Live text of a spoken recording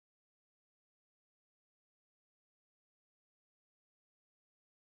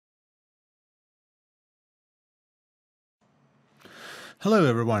Hello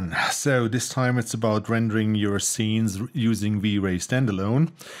everyone, so this time it's about rendering your scenes using V-Ray Standalone.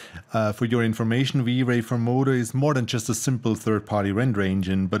 For your information, V-Ray from Modo is more than just a simple third-party render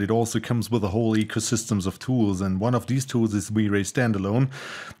engine, but it also comes with a whole ecosystem of tools, and one of these tools is V-Ray Standalone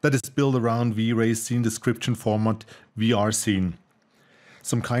that is built around V-Ray's scene description format VRScene.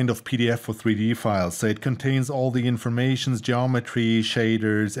 Some kind of PDF for 3D files, so it contains all the informations, geometry,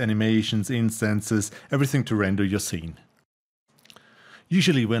 shaders, animations, instances, everything to render your scene.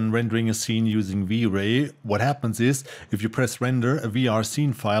 Usually when rendering a scene using V-Ray, what happens is, if you press render, a VR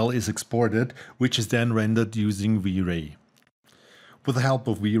scene file is exported, which is then rendered using V-Ray. With the help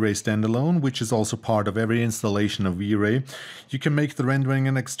of V-Ray Standalone, which is also part of every installation of V-Ray, you can make the rendering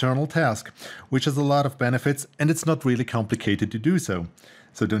an external task, which has a lot of benefits, and it's not really complicated to do so.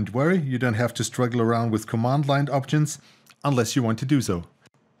 So don't worry, you don't have to struggle around with command line options, unless you want to do so.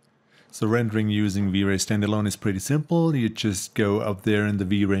 So rendering using V-Ray Standalone is pretty simple. You just go up there in the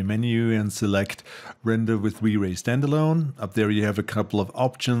V-Ray menu and select Render with V-Ray Standalone. Up there you have a couple of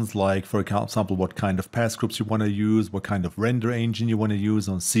options, like for example what kind of path groups you want to use, what kind of render engine you want to use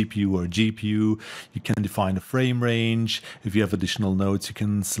on CPU or GPU. You can define a frame range. If you have additional nodes, you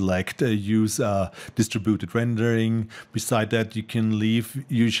can select use distributed rendering. Beside that, you can leave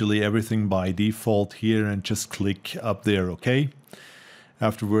usually everything by default here and just click up there OK.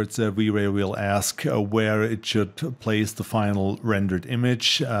 Afterwards, V-Ray will ask where it should place the final rendered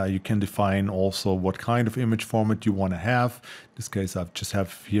image. You can define also what kind of image format you want to have. In this case, I just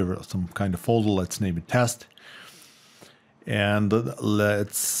have here some kind of folder. Let's name it test. And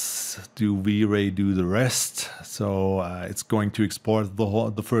let's do V-Ray do the rest. So it's going to export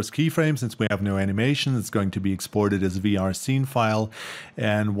the first keyframe. Since we have no animation, it's going to be exported as a VR scene file.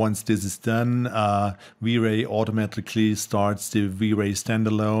 And once this is done, V-Ray automatically starts the V-Ray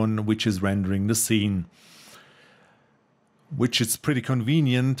Standalone, which is rendering the scene. Which is pretty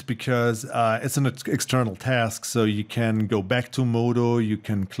convenient because it's an external task, so you can go back to Modo, you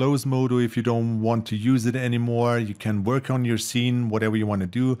can close Modo if you don't want to use it anymore, you can work on your scene, whatever you want to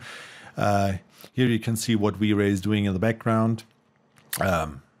do. Here you can see what V-Ray is doing in the background.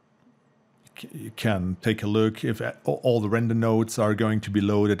 You can take a look if all the render nodes are going to be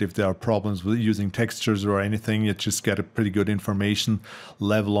loaded. If there are problems with using textures or anything, you just get a pretty good information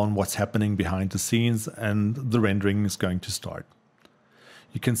level on what's happening behind the scenes, and the rendering is going to start.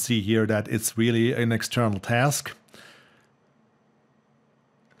 You can see here that it's really an external task.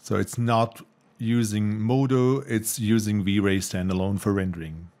 So it's not using Modo, it's using V-Ray Standalone for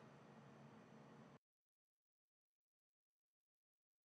rendering.